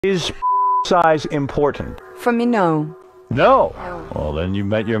Is size important? For me, no. No. Well, then you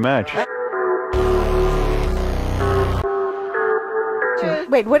met your match.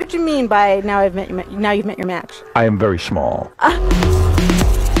 Wait, what did you mean by now you've met your match? I am very small.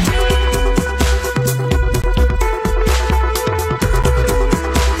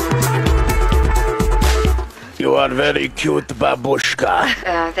 You are very cute,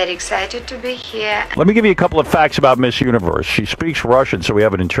 babushka. Very excited to be here. Let me give you a couple of facts about Miss Universe. She speaks Russian, so we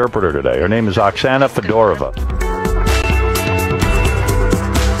have an interpreter today. Her name is Oxana Fedorova.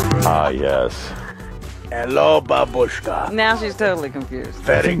 Ah, yes. Hello, babushka. Now she's totally confused.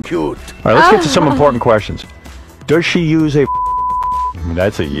 Very cute. All right, let's get to some important questions. Does she use a...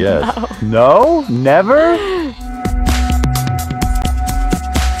 That's a yes. No? Never?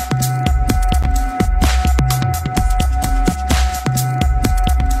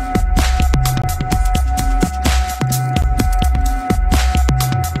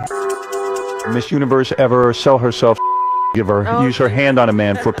 Miss Universe ever sell herself, use her hand on a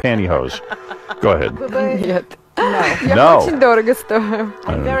man for pantyhose? Go ahead. Нет. No. Я очень дорого стою.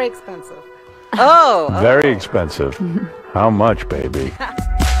 I'm very expensive. Oh! Very expensive. How much, baby?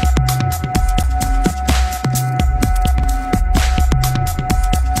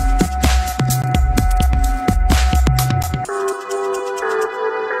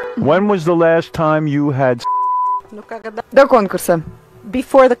 When was the last time you had... До конкурса.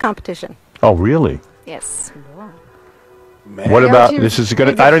 Before the competition. Oh, really? Yes. Man. What about... This is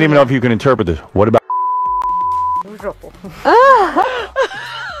gonna... I don't even know if you can interpret this. What about...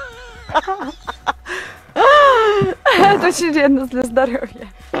 Это очень вредно для здоровья.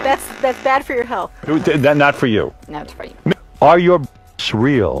 That's bad for your health. That not for you. Not for you. Are your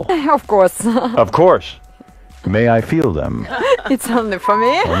real? Of course. Of course. May I feel them? It's only for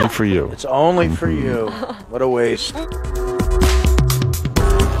me. Only for you. It's only for you. What a waste.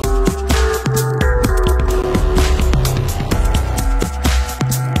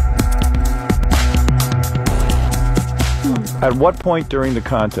 At what point during the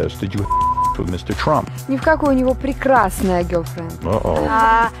contest did you with Mr. Trump? Ни в какой, у него прекрасная girlfriend. Uh-oh.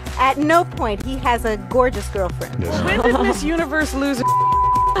 At no point he has a gorgeous girlfriend. Yes. When did Miss Universe lose?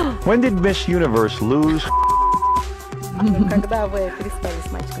 When did Miss Universe lose? Когда вы перестали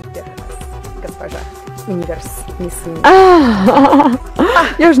с мальчиком в первый раз, госпожа Универс, мисс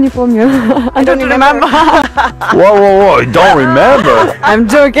Я уже не помню. I don't remember. Whoa, whoa, whoa! Don't remember. I'm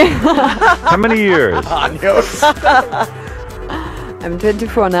joking. How many years? I'm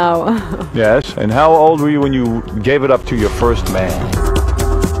 24 now. Yes. And how old were you when you gave it up to your first man?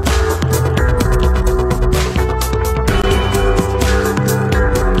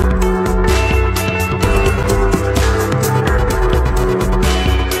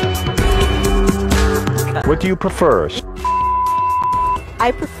 What do you prefer?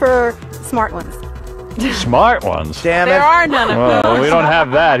 I prefer smart ones. Smart ones? Damn There it. are none of Well, those. we don't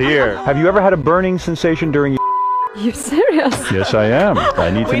have that here. Have you ever had a burning sensation during... You serious? Yes, I am. I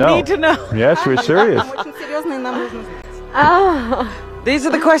need to We know. need to know. Yes, we're serious. Очень серьезные нам нужно знать. These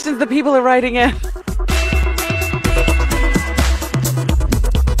are the questions that people are writing in.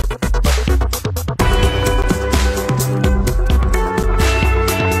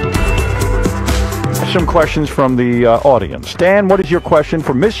 Some questions from the audience. Dan, what is your question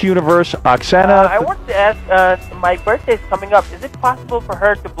for Miss Universe, Oxana? I wanted to ask, my birthday's coming up. Is it possible for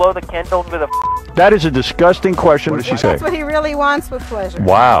her to blow the candles with a... That is a disgusting question. What did she say? That's what he really wants with pleasure.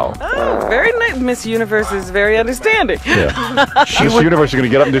 Wow. Oh, very nice. Miss Universe is very understanding. Yeah. Miss Universe is going to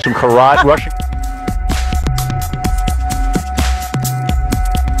get up and do some karate Russian.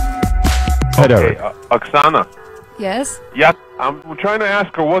 Head Okay, over. Oksana. Yes? Yes, I'm trying to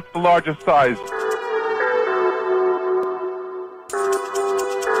ask her what's the largest size.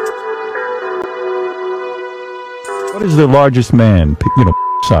 What is the largest man,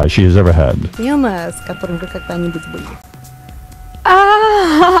 size she has ever had? Мужчина, с которым вы когда-нибудь были.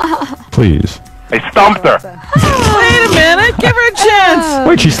 Please. I stumped her. Wait a minute. Give her a chance.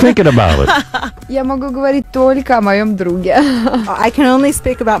 Wait, she's thinking about it. Я могу говорить только о моем друге. I can only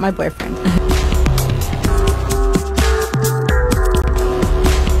speak about my boyfriend.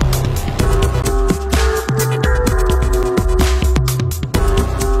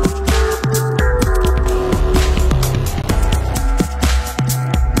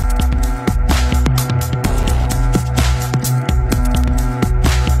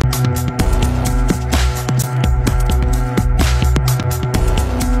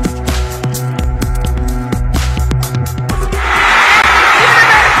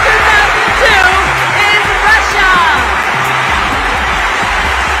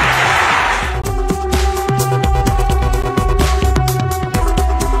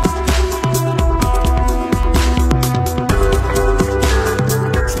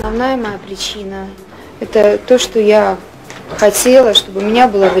 основная моя причина – это то, что я хотела, чтобы у меня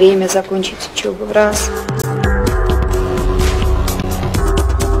было время закончить учебу. Раз.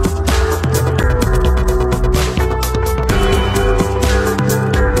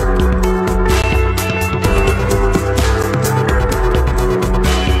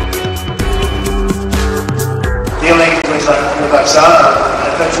 Dealing with Oxana,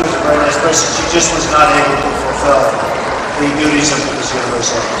 I thought she was a very nice person. She just was not able to fulfill the duties of this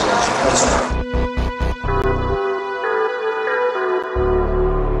universe organization. That's all.